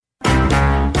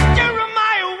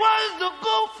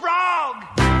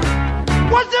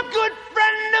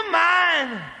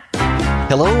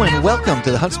Hello and welcome to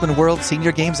the Huntsman World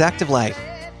Senior Games Active Life.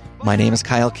 My name is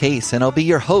Kyle Case, and I'll be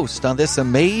your host on this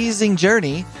amazing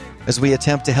journey as we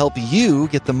attempt to help you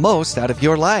get the most out of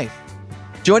your life.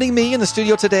 Joining me in the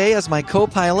studio today as my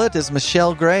co-pilot is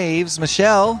Michelle Graves.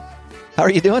 Michelle, how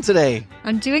are you doing today?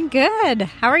 I'm doing good.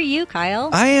 How are you,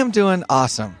 Kyle? I am doing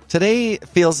awesome. Today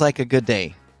feels like a good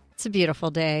day. It's a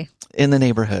beautiful day. In the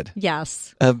neighborhood.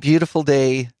 Yes. A beautiful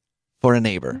day for a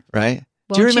neighbor, right?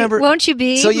 Do you remember? Won't you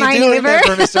be so you my do neighbor?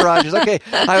 Remember Mr. Rogers. Okay.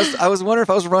 I was wondering if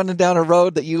I was running down a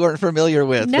road that you weren't familiar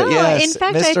with. No, but yes, in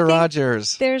fact, Mr. I think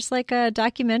Rogers. There's like a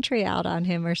documentary out on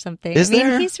him or something. Is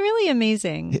there? He's really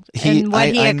amazing in what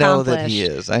he accomplished. I know that he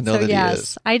is. I know that he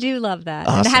is. I do love that.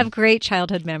 Awesome. And I have great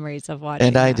childhood memories of watching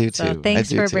And I that. do too. So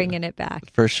thanks for bringing it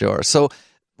back. For sure. So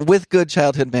with good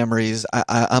childhood memories,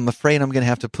 I'm afraid I'm going to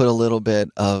have to put a little bit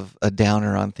of a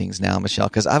downer on things now, Michelle,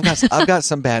 because I've got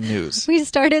some bad news. We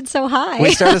started so high.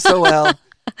 We started so well.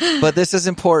 But this is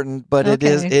important, but Okay.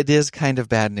 it is kind of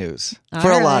bad news All for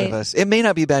a lot right. of us. It may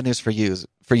not be bad news for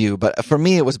you, but for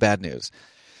me it was bad news.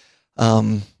 But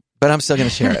I'm still going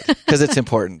to share it because it's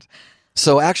important.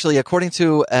 So actually, according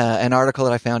to an article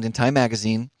that I found in Time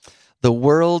Magazine, the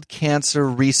World Cancer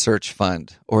Research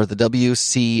Fund, or the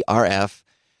WCRF,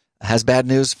 has bad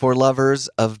news for lovers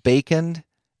of bacon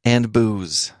and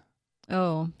booze.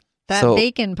 Oh, that So-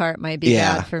 bacon part might be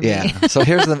bad for me. Yeah. So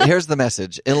here's the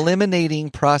message.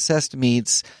 Eliminating processed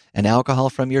meats and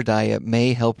alcohol from your diet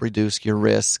may help reduce your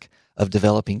risk of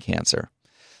developing cancer.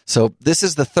 So this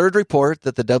is the third report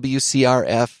that the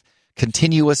WCRF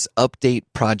Continuous Update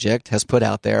Project has put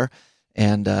out there.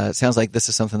 And it sounds like this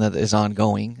is something that is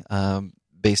ongoing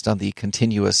based on the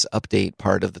continuous update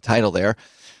part of the title there.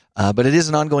 But it is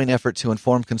an ongoing effort to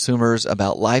inform consumers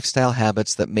about lifestyle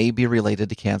habits that may be related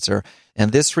to cancer.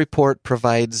 And this report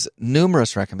provides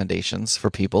numerous recommendations for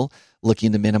people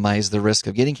looking to minimize the risk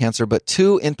of getting cancer. But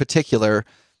two in particular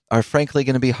are frankly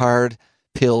going to be hard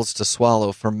pills to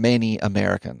swallow for many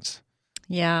Americans.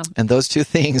 Yeah. And those two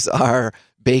things are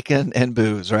bacon and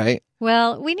booze, right?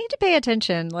 Well, we need to pay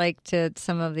attention, to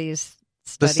some of these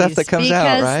The studies. stuff that comes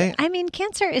out, because, right? I mean,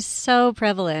 cancer is so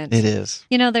prevalent. It is.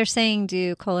 They're saying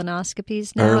do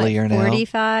colonoscopies now Earlier at now.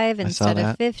 45 I saw instead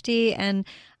that. of 50. And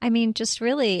I mean, just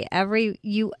really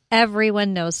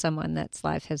everyone knows someone that's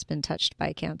life has been touched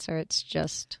by cancer. It's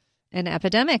just an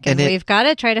epidemic, and we've got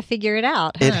to try to figure it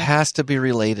out. It has to be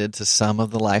related to some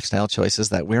of the lifestyle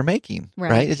choices that we're making,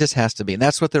 right? It just has to be. And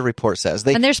that's what the report says.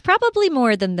 And there's probably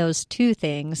more than those two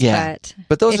things. Yeah,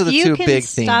 but those are the two big If you can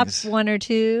things. stop one or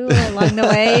two along the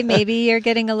way, maybe you're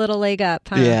getting a little leg up.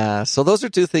 Huh? Yeah, so those are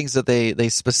two things that they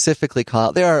specifically call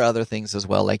out. There are other things as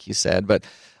well, like you said, but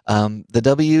the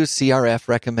WCRF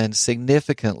recommends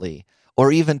significantly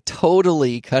or even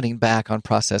totally cutting back on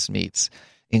processed meats,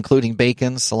 including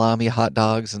bacon, salami, hot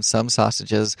dogs, and some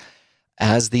sausages,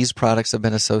 as these products have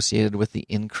been associated with the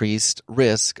increased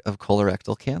risk of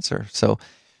colorectal cancer. So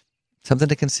something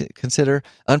to consider.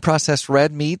 Unprocessed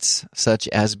red meats, such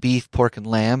as beef, pork, and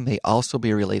lamb, may also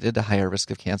be related to higher risk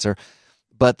of cancer.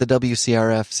 But the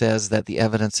WCRF says that the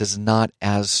evidence is not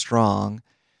as strong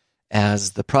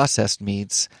as the processed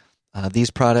meats.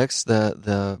 These products,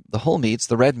 the whole meats,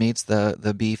 the red meats,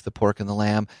 the beef, the pork, and the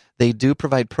lamb, they do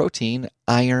provide protein,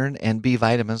 iron, and B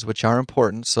vitamins, which are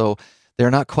important. So they're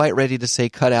not quite ready to say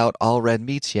cut out all red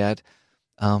meats yet,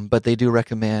 but they do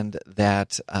recommend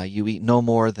that you eat no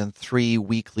more than 3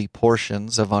 weekly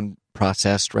portions of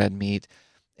unprocessed red meat,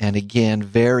 and again,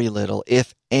 very little,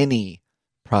 if any,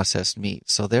 processed meat.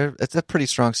 So it's a pretty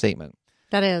strong statement.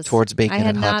 That is. Towards bacon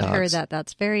and hot dogs. I had not heard that.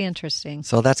 That's very interesting.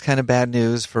 So that's kind of bad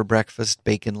news for breakfast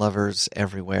bacon lovers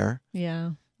everywhere.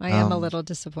 Yeah, I am a little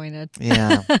disappointed.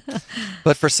 Yeah.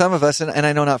 But for some of us, and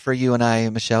I know not for you and I,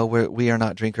 Michelle, we are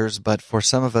not drinkers, but for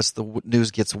some of us, the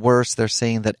news gets worse. They're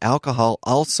saying that alcohol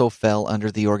also fell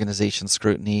under the organization's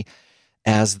scrutiny,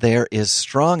 as there is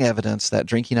strong evidence that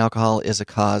drinking alcohol is a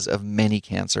cause of many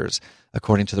cancers,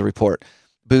 according to the report.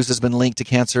 Booze has been linked to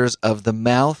cancers of the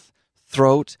mouth,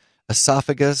 throat,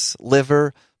 esophagus,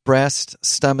 liver, breast,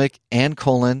 stomach, and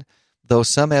colon, though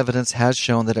some evidence has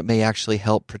shown that it may actually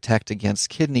help protect against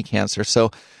kidney cancer.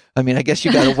 So, I mean, I guess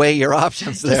you got to weigh your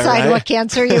options there, Decide right? what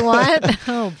cancer you want.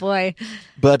 Oh, boy.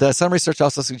 But some research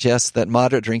also suggests that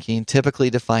moderate drinking, typically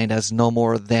defined as no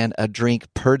more than a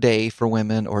drink per day for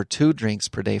women or 2 drinks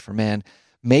per day for men,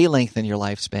 may lengthen your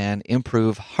lifespan,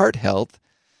 improve heart health.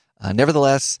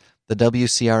 Nevertheless, the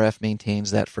WCRF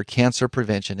maintains that for cancer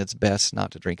prevention, it's best not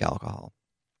to drink alcohol.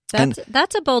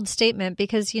 That's a bold statement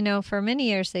because, for many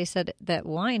years they said that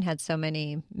wine had so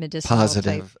many medicinal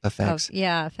Positive effects.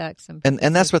 Effects.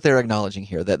 And that's what they're acknowledging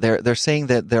here, that they're saying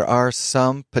that there are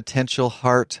some potential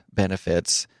heart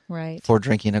benefits right. for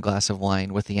drinking a glass of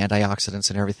wine with the antioxidants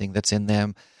and everything that's in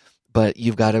them. But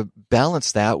you've got to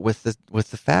balance that with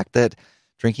the fact that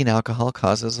drinking alcohol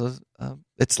causes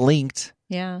it's linked.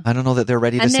 Yeah. I don't know that they're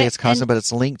ready to say it's causing, but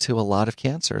it's linked to a lot of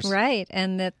cancers. Right.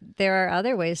 And that there are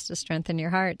other ways to strengthen your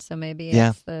heart. So maybe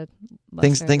it's the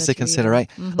things to consider, right?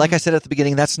 Mm-hmm. Like I said at the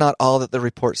beginning, that's not all that the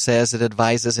report says. It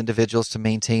advises individuals to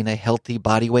maintain a healthy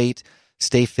body weight,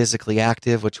 stay physically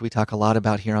active, which we talk a lot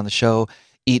about here on the show,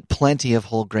 eat plenty of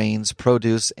whole grains,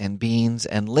 produce, and beans,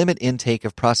 and limit intake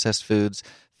of processed foods,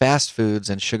 fast foods,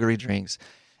 and sugary drinks.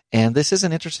 And this is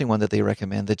an interesting one that they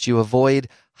recommend, that you avoid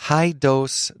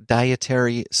high-dose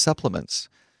dietary supplements,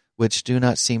 which do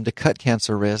not seem to cut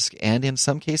cancer risk and in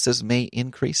some cases may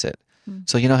increase it. Mm.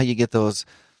 So you know how you get those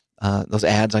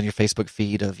ads on your Facebook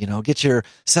feed of, get your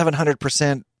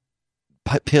 700%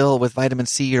 pill with vitamin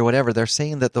C or whatever. They're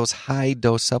saying that those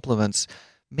high-dose supplements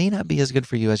may not be as good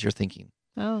for you as you're thinking.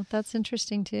 Oh, that's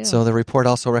interesting too. So the report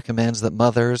also recommends that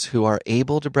mothers who are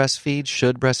able to breastfeed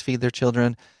should breastfeed their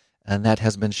children. And that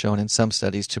has been shown in some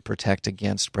studies to protect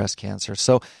against breast cancer.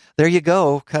 So there you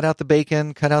go. Cut out the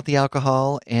bacon, cut out the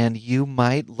alcohol, and you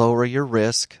might lower your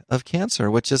risk of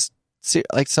cancer, which is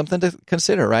like something to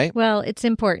consider, right? Well, it's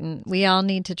important. We all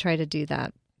need to try to do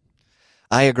that.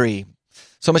 I agree.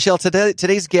 So, Michelle,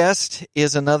 today's guest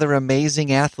is another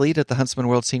amazing athlete at the Huntsman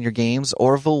World Senior Games.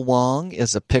 Orville Wong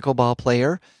is a pickleball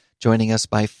player joining us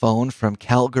by phone from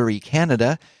Calgary,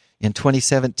 Canada. In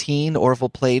 2017, Orville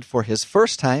played for his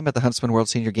first time at the Huntsman World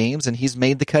Senior Games, and he's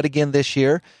made the cut again this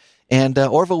year. And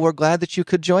Orville, we're glad that you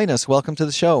could join us. Welcome to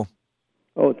the show.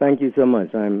 Oh, thank you so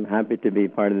much. I'm happy to be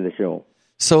part of the show.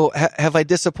 So have I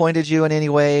disappointed you in any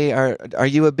way? Are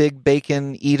you a big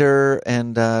bacon eater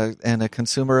and a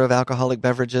consumer of alcoholic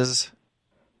beverages?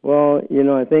 Well,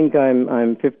 I think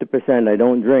I'm 50%. I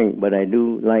don't drink, but I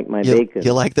do like my bacon.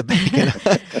 You like the bacon.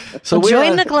 So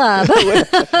join the club.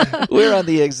 we're on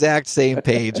the exact same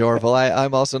page, Orville.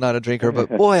 I'm also not a drinker, but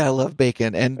boy, I love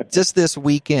bacon. And just this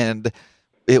weekend,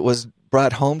 it was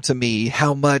brought home to me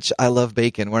how much I love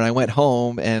bacon. When I went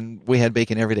home and we had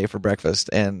bacon every day for breakfast,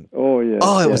 and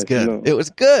it was good. It was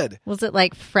good. Was it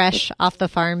like fresh off the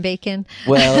farm bacon?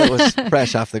 Well, it was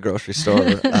fresh off the grocery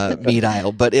store meat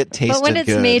aisle, but it tasted good. But when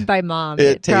it's made by mom,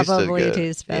 it probably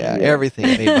tastes better. Yeah, everything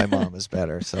made by mom is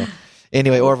betive. So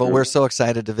anyway, Orville, we're so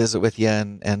excited to visit with you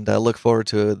and look forward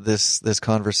to this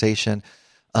conversation.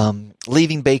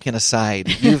 Leaving bacon aside,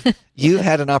 you've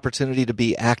had an opportunity to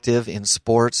be active in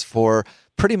sports for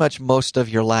pretty much most of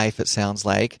your life, it sounds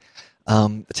like.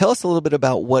 Tell us a little bit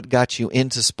about what got you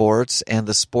into sports and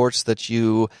the sports that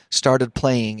you started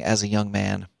playing as a young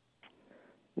man.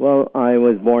 Well, I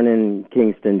was born in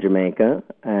Kingston, Jamaica,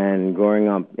 and growing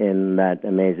up in that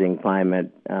amazing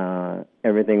climate,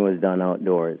 everything was done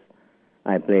outdoors.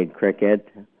 I played cricket,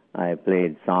 I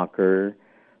played soccer,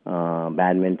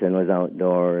 badminton was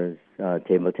outdoors,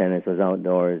 table tennis was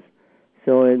outdoors.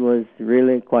 So it was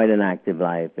really quite an active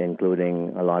life,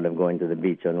 including a lot of going to the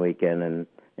beach on weekend and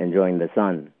enjoying the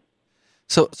sun.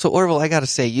 So Orville, I got to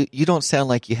say, you don't sound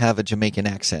like you have a Jamaican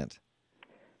accent.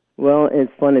 Well,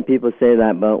 it's funny people say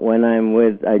that, but when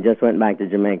I just went back to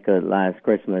Jamaica last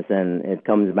Christmas, and it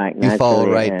comes back naturally. You fall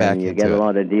right back into it. You get a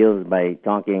lot of deals by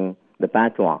talking the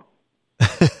patois.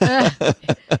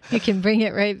 You can bring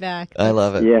it right back. I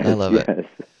love it. Yes, I love it.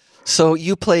 So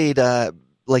you played,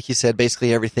 like you said,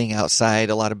 basically everything outside,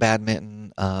 a lot of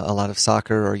badminton, a lot of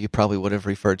soccer, or you probably would have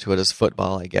referred to it as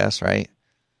football, I guess, right?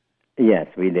 Yes,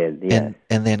 we did. Yes.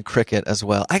 And then cricket as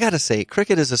well. I got to say,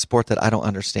 cricket is a sport that I don't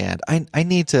understand. I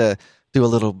need to do a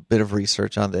little bit of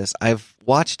research on this. I've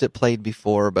watched it played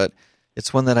before, but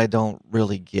it's one that I don't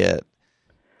really get.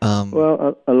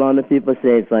 Well, a lot of people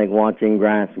say it's like watching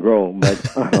grass grow,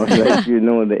 but unless you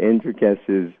know the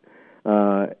intricacies,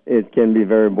 it can be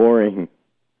very boring.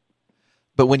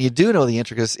 But when you do know the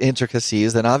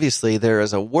intricacies, then obviously there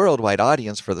is a worldwide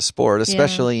audience for the sport,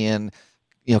 especially in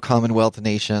Commonwealth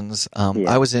nations.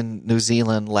 I was in New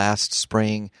Zealand last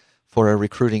spring for a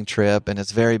recruiting trip, and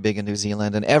it's very big in New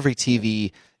Zealand, and every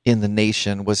TV in the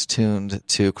nation was tuned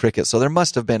to cricket. So there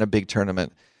must have been a big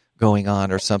tournament going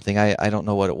on or something. I don't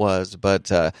know what it was,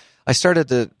 but I started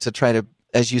to try to,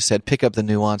 as you said, pick up the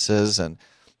nuances, and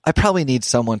I probably need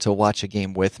someone to watch a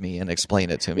game with me and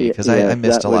explain it to me, because I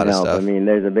missed a lot of stuff. I mean,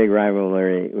 there's a big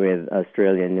rivalry with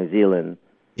Australia and New Zealand.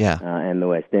 Yeah. And the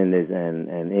West Indies and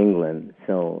England.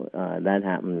 So that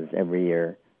happens every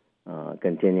year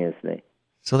continuously.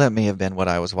 So that may have been what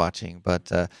I was watching.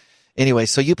 But anyway,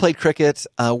 so you played cricket.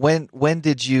 When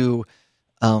did you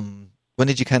kind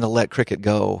of let cricket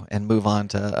go and move on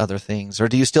to other things? Or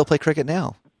do you still play cricket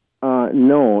now?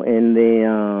 No. In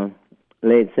the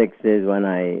late 60s when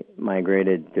I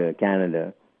migrated to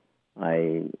Canada,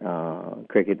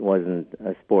 cricket wasn't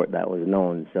a sport that was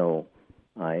known, so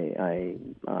I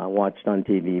watched on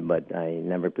TV, but I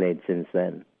never played since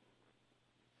then.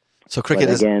 So cricket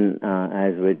but again,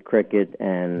 as with cricket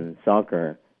and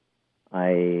soccer,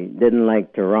 I didn't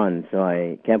like to run, so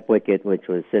I kept wicket, which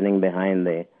was sitting behind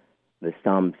the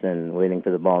stumps and waiting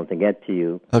for the ball to get to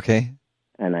you. Okay.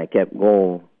 And I kept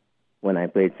goal when I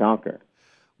played soccer.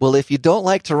 Well, if you don't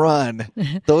like to run,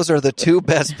 those are the two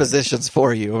best positions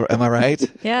for you. Am I right?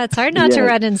 Yeah, it's hard not to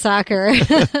run in soccer.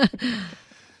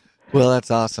 Well,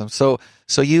 that's awesome. So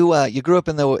you grew up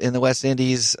in the West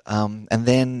Indies, and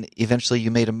then eventually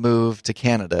you made a move to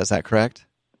Canada. Is that correct?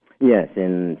 Yes,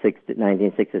 in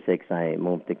 1966, I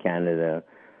moved to Canada.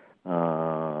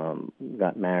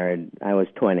 Got married. I was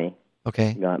 20.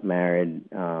 Okay. Got married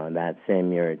that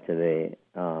same year to the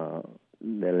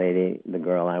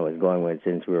girl I was going with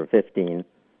since we were 15,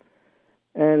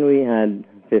 and we had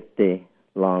 50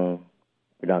 long,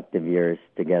 productive years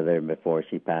together before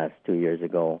she passed 2 years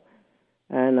ago.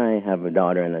 And I have a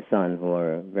daughter and a son who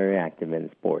are very active in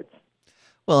sports.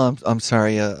 Well, I'm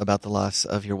sorry about the loss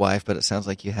of your wife, but it sounds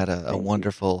like you had a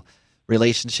wonderful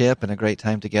relationship and a great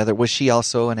time together. Was she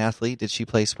also an athlete? Did she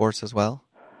play sports as well?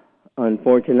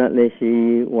 Unfortunately,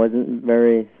 she wasn't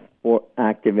very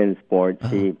active in sports.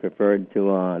 Uh-huh. She preferred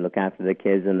to look after the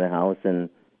kids in the house and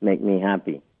make me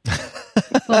happy.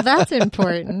 Well, that's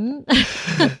important.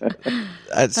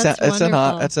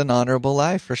 It's an honorable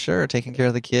life for sure. Taking care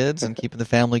of the kids and keeping the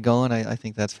family going. I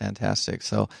think that's fantastic.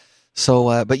 So,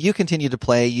 but you continue to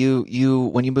play. You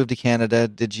when you moved to Canada,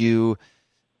 did you?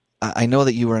 I know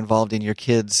that you were involved in your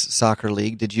kids' soccer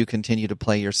league. Did you continue to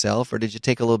play yourself, or did you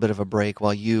take a little bit of a break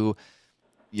while you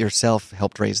yourself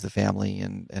helped raise the family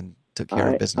and took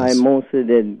care of business? I mostly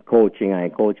did coaching. I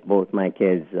coached both my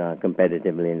kids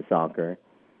competitively in soccer,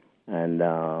 and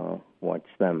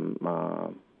watched them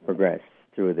progress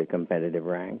through the competitive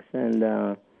ranks.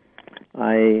 And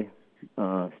I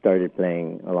started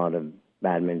playing a lot of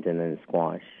badminton and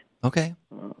squash. Okay.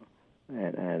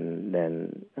 And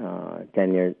then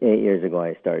 8 years ago,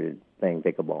 I started playing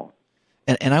pickleball.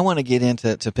 And I want to get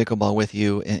into pickleball with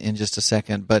you in just a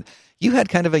second, but you had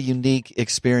kind of a unique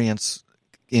experience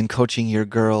in coaching your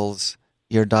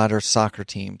daughter's soccer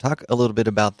team. Talk a little bit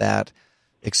about that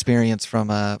experience from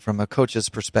a coach's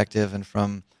perspective and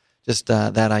from just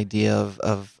that idea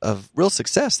of real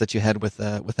success that you had with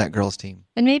that girls' team.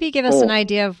 And maybe give us an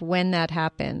idea of when that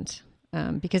happened,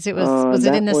 because it was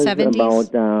it in the 70s?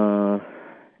 About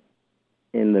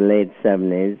in the late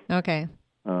 70s. Okay.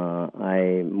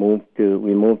 We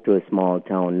moved to a small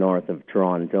town north of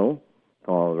Toronto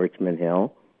called Richmond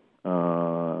Hill,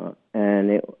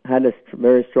 and it had a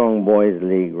very strong boys'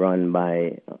 league run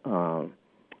by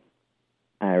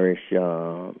Irish,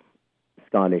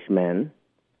 Scottish men.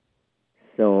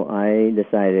 So I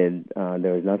decided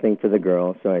there was nothing for the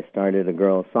girls, so I started a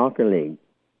girls' soccer league.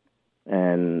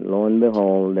 And lo and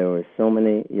behold, there were so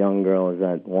many young girls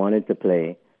that wanted to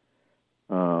play.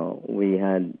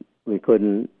 We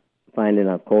couldn't find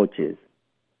enough coaches.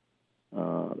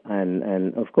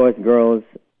 And of course, girls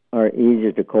are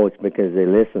easier to coach because they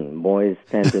listen. Boys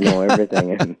tend to know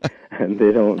everything, and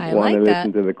they don't want to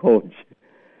listen to the coach.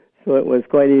 So it was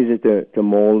quite easy to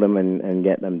mold them and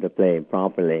get them to play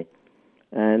properly.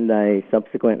 And I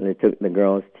subsequently took the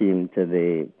girls' team to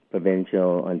the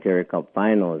provincial Ontario Cup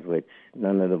finals, which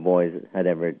none of the boys had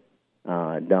ever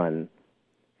done.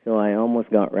 So I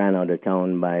almost got ran out of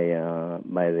town by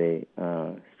the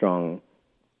strong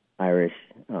Irish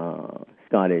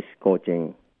Scottish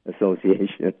coaching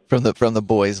association from the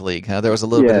boys' league. Huh? There was a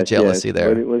little bit of jealousy there,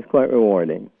 but it was quite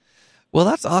rewarding. Well,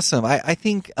 that's awesome. I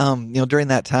think during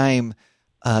that time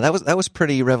that was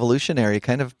pretty revolutionary,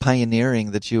 kind of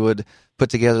pioneering that you would put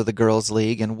together the girls'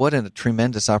 league, and what a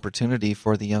tremendous opportunity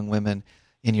for the young women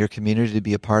in your community to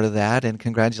be a part of that. And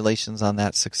congratulations on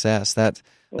that success. That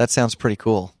sounds pretty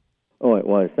cool. Oh, it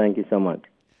was. Thank you so much.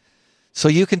 So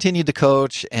you continued to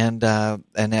coach, and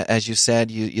as you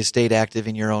said, you stayed active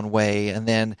in your own way. And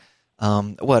then,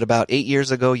 about 8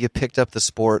 years ago, you picked up the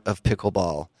sport of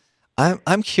pickleball.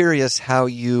 I'm curious how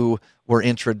you were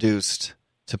introduced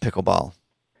to pickleball.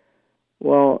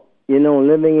 Well,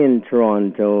 living in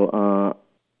Toronto,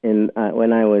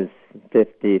 when I was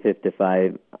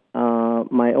 55,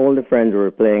 my older friends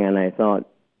were playing, and I thought,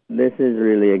 this is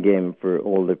really a game for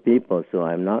older people, so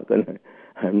I'm not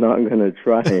gonna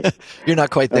try. You're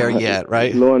not quite there yet,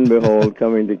 right? Lo and behold,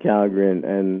 coming to Calgary,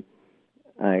 and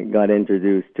I got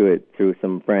introduced to it through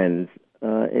some friends.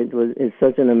 It's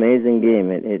such an amazing game.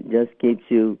 It just keeps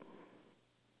you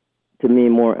to me,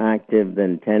 more active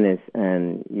than tennis,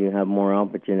 and you have more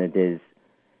opportunities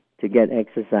to get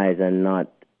exercise and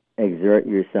not exert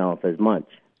yourself as much.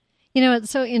 You know, it's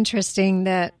so interesting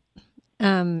that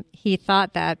he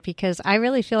thought that, because I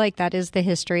really feel like that is the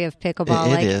history of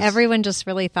pickleball. Everyone just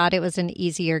really thought it was an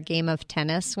easier game of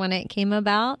tennis when it came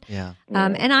about. Yeah.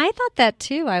 And I thought that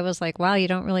too. I was like, wow, you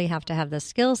don't really have to have the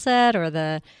skill set or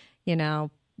the,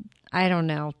 I don't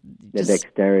know. The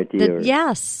dexterity.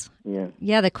 Yes. Yeah.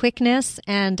 Yeah, the quickness.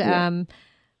 And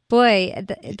boy,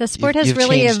 the sport has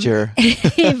really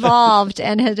evolved,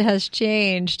 and it has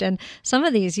changed. And some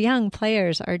of these young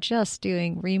players are just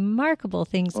doing remarkable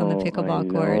things on the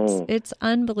pickleball courts. It's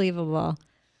unbelievable.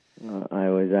 I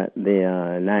was at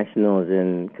the Nationals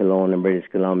in Kelowna, British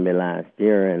Columbia last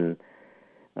year, and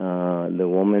the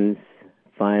women's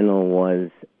final was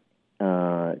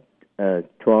a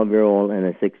 12-year-old and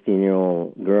a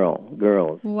 16-year-old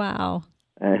girls. Wow.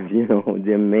 And,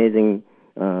 the amazing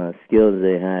skills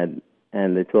they had,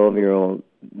 and the 12-year-old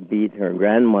beat her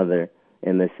grandmother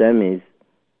in the semis.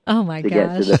 Oh my gosh.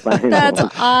 Get to the final. That's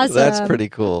awesome. That's pretty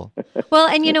cool. Well,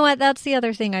 and you know what? That's the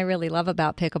other thing I really love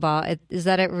about pickleball is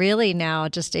that it really now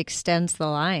just extends the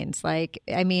lines.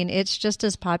 It's just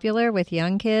as popular with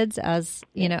young kids as,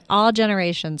 all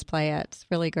generations play it. It's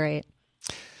really great.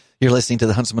 You're listening to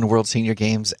the Huntsman World Senior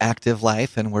Games Active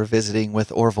Life, and we're visiting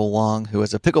with Orville Wong, who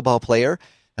is a pickleball player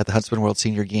at the Huntsman World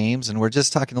Senior Games, and we're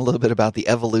just talking a little bit about the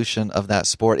evolution of that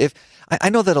sport. I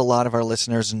know that a lot of our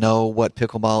listeners know what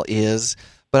pickleball is,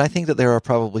 but I think that there are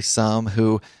probably some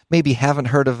who maybe haven't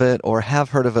heard of it or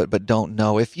have heard of it but don't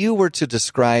know. If you were to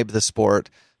describe the sport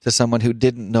to someone who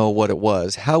didn't know what it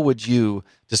was, how would you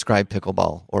describe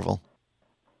pickleball, Orville?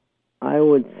 I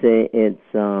would say it's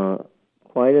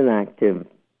quite an active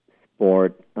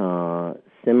sport,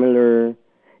 similar.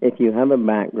 If you have a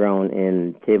background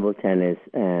in table tennis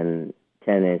and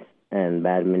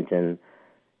badminton,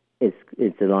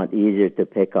 it's a lot easier to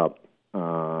pick up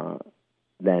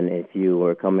than if you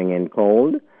were coming in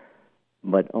cold.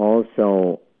 But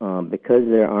also, because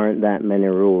there aren't that many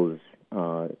rules, 2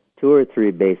 or 3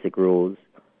 basic rules,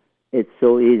 it's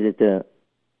so easy to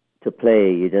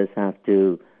play. You just have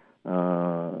to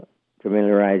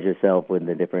familiarize yourself with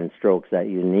the different strokes that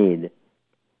you need.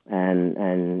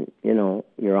 And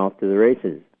you're off to the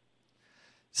races.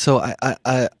 So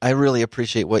I really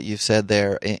appreciate what you've said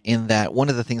there, in that one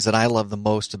of the things that I love the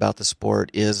most about the sport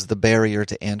is the barrier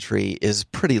to entry is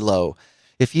pretty low.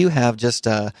 If you have just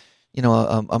a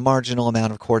marginal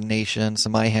amount of coordination,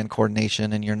 some eye-hand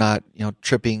coordination, and you're not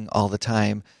tripping all the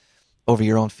time over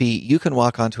your own feet, you can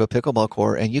walk onto a pickleball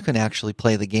court and you can actually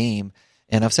play the game.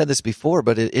 And I've said this before,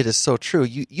 but it is so true.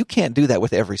 You can't do that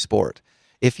with every sport.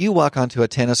 If you walk onto a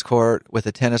tennis court with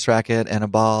a tennis racket and a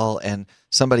ball and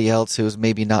somebody else who's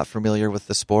maybe not familiar with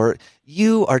the sport,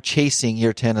 you are chasing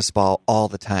your tennis ball all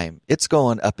the time. It's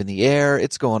going up in the air.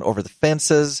 It's going over the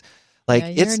fences.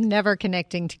 You're never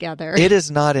connecting together. It is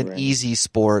not an easy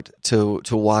sport to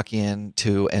walk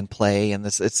into and play. And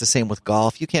it's the same with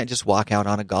golf. You can't just walk out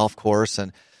on a golf course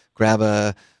and grab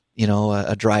a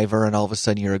driver and all of a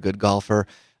sudden you're a good golfer.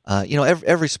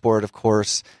 Every sport, of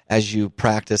course, as you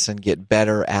practice and get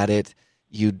better at it,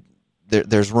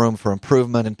 there's room for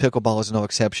improvement, and pickleball is no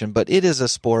exception. But it is a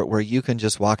sport where you can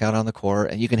just walk out on the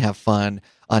court and you can have fun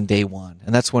on day one,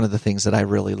 and that's one of the things that I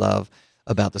really love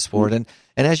about the sport. And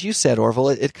as you said, Orville,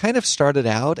 it kind of started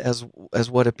out as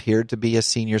what appeared to be a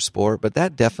senior sport, but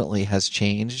that definitely has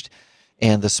changed,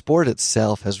 and the sport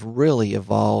itself has really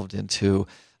evolved into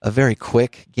a very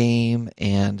quick game,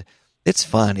 and it's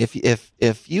fun.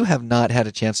 If you have not had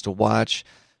a chance to watch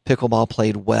pickleball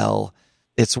played well,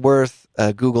 it's worth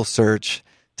a Google search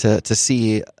to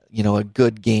see a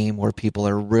good game where people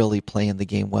are really playing the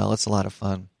game well. It's a lot of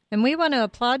fun. And we want to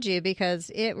applaud you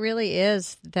because it really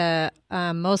is the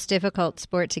most difficult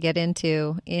sport to get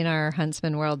into in our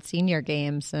Huntsman World Senior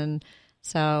Games, and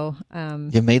so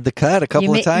you made the cut a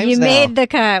couple of times. You made the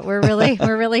cut. We're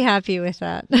really happy with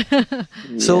that.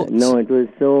 It was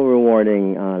so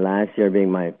rewarding last year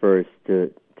being my first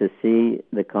to see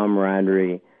the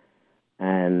camaraderie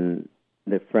and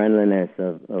the friendliness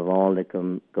of all the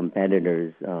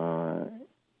competitors.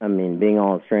 Being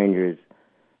all strangers,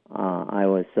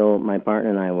 my partner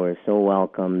and I were so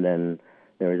welcomed, and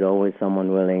there was always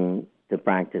someone willing to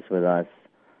practice with us.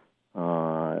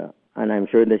 And I'm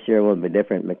sure this year will be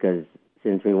different because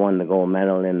since we won the gold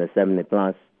medal in the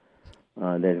 70+,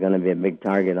 there's going to be a big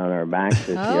target on our backs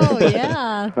this year. Oh,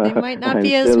 yeah. They might not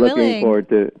be as willing. I'm still looking forward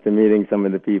to meeting some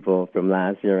of the people from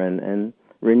last year and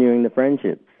renewing the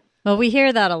friendships. Well, we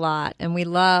hear that a lot, and we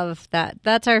love that.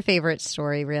 That's our favorite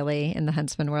story, really, in the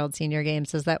Huntsman World Senior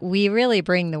Games, is that we really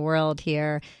bring the world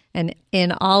here and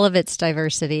in all of its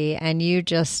diversity, and you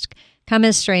just come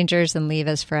as strangers and leave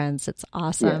as friends. It's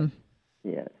awesome.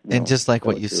 Yeah. And just like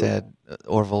what you said,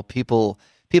 Orville, people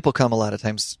come a lot of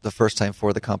times the first time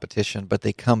for the competition, but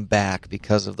they come back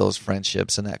because of those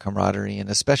friendships and that camaraderie,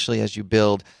 and especially as you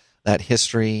build that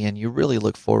history and you really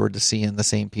look forward to seeing the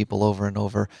same people over and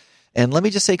over. And let me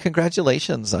just say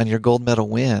congratulations on your gold medal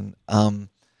win.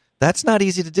 That's not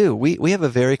easy to do. We have a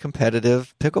very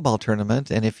competitive pickleball tournament,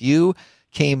 and if you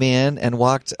came in and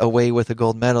walked away with a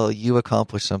gold medal, you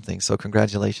accomplished something. So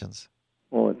congratulations.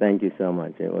 Well, thank you so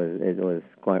much. It was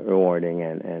quite rewarding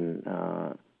and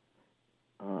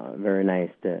very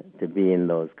nice to be in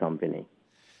those company.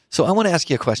 So I want to ask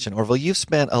you a question, Orville. You've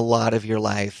spent a lot of your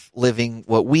life living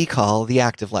what we call the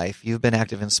active life. You've been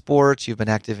active in sports. You've been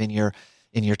active in your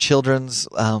children's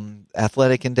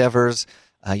athletic endeavors.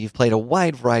 You've played a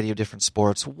wide variety of different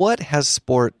sports. What has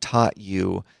sport taught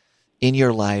you in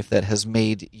your life that has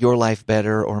made your life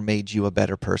better or made you a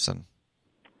better person?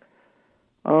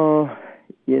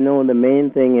 The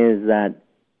main thing is that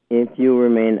if you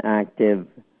remain active,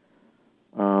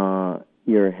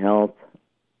 your health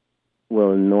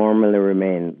will normally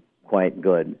remain quite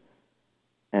good,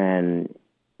 and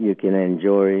you can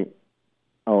enjoy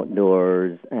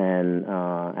outdoors and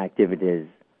activities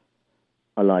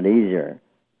a lot easier.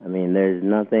 I mean, there's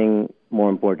nothing more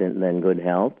important than good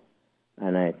health,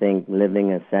 and I think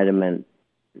living a sediment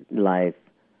life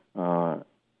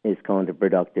is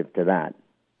counterproductive to that.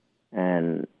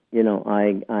 And,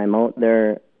 I'm out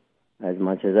there as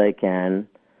much as I can.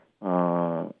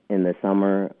 In the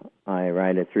summer, I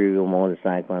ride a three-wheel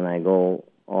motorcycle, and I go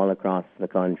all across the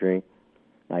country.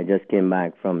 I just came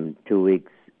back from 2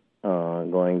 weeks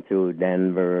going through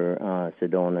Denver,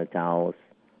 Sedona, Taos,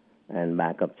 and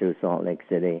back up through Salt Lake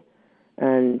City.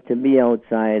 And to be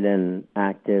outside and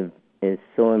active is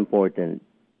so important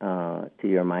to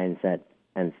your mindset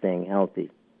and staying healthy.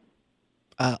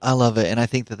 I love it, and I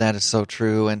think that is so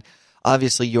true. And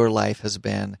obviously your life has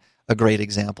been a great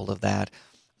example of that.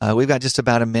 We've got just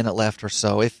about a minute left or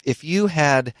so. If you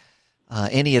had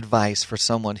any advice for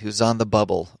someone who's on the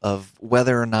bubble of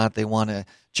whether or not they want to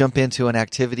jump into an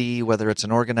activity, whether it's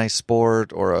an organized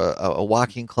sport or a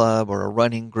walking club or a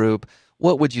running group,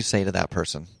 what would you say to that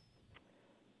person?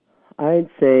 I'd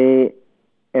say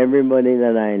everybody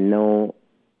that I know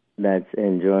that's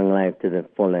enjoying life to the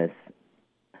fullest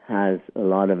has a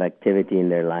lot of activity in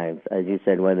their lives. As you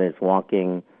said, whether it's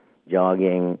walking,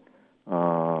 jogging,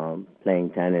 playing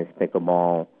tennis,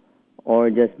 pickleball, or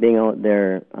just being out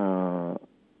there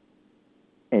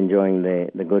enjoying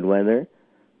the good weather,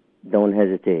 don't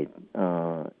hesitate.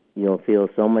 You'll feel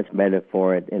so much better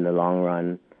for it in the long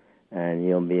run, and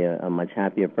you'll be a much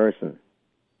happier person.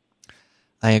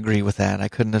 I agree with that. I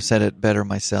couldn't have said it better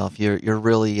myself. You're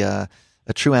really a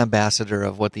true ambassador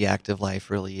of what the active life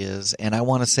really is. And I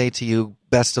want to say to you,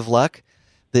 best of luck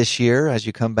this year as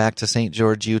you come back to St.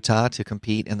 George, Utah to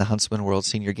compete in the Huntsman World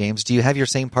Senior Games. Do you have your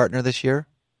same partner this year?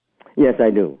 Yes, I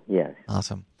do. Yes.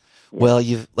 Awesome. Yeah. Well,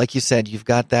 like you said, you've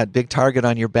got that big target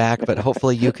on your back, but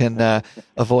hopefully you can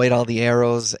avoid all the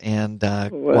arrows and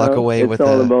walk away with. It's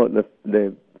all about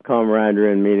the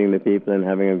camaraderie and meeting the people and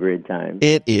having a great time.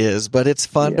 It is, but it's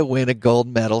fun to win a gold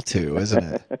medal too, isn't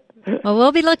it? Well,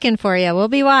 we'll be looking for you. We'll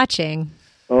be watching.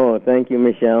 Oh, thank you,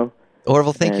 Michelle.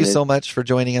 Orville, thank you so much for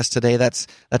joining us today. That's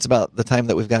about the time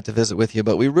that we've got to visit with you,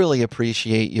 but we really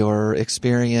appreciate your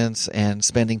experience and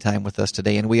spending time with us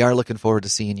today, and we are looking forward to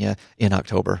seeing you in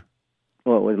October.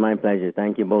 Well, it was my pleasure.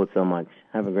 Thank you both so much.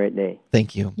 Have a great day.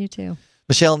 Thank you. You too.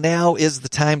 Michelle, now is the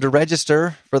time to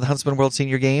register for the Huntsman World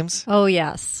Senior Games. Oh,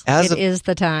 yes. It is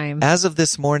the time. As of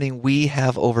this morning, we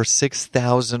have over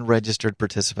 6,000 registered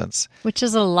participants. Which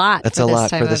is a lot. That's a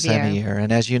lot for this time of year.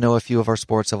 And as you know, a few of our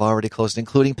sports have already closed,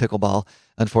 including pickleball.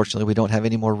 Unfortunately, we don't have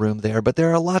any more room there. But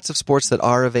there are lots of sports that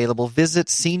are available. Visit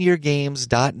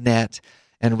seniorgames.net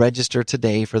and register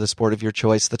today for the sport of your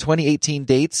choice. The 2018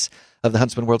 dates of the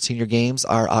Huntsman World Senior Games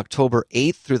are October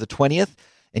 8th through the 20th.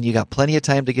 And you got plenty of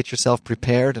time to get yourself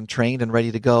prepared and trained and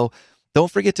ready to go. Don't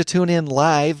forget to tune in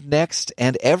live next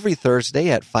and every Thursday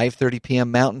at 5:30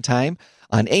 p.m. Mountain Time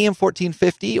on AM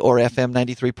 1450 or FM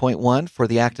 93.1 for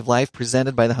The Active Life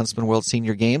presented by the Huntsman World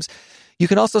Senior Games. You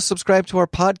can also subscribe to our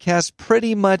podcast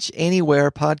pretty much anywhere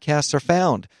podcasts are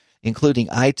found, including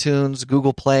iTunes,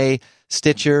 Google Play,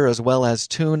 Stitcher, as well as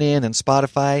TuneIn and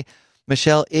Spotify.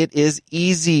 Michelle, it is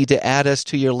easy to add us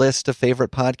to your list of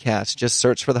favorite podcasts. Just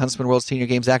search for the Huntsman World Senior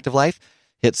Games Active Life,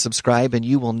 hit subscribe, and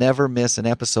you will never miss an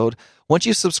episode. Once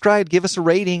you subscribe, give us a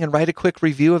rating and write a quick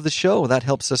review of the show. That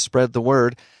helps us spread the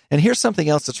word. And here's something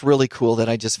else that's really cool that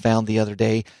I just found the other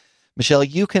day. Michelle,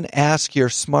 you can ask your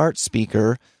smart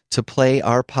speaker to play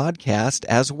our podcast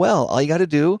as well. All you got to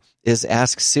do is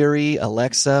ask Siri,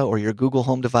 Alexa, or your Google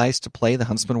Home device to play the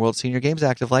Huntsman World Senior Games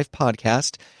Active Life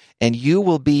podcast, and you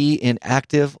will be in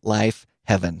active life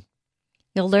heaven.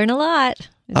 You'll learn a lot.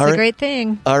 It's a great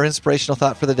thing. Our inspirational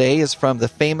thought for the day is from the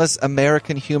famous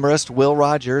American humorist Will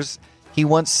Rogers. He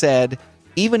once said,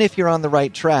 even if you're on the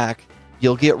right track,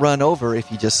 you'll get run over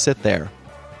if you just sit there.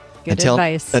 Good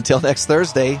advice. Until next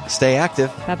Thursday, stay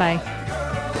active. Bye-bye.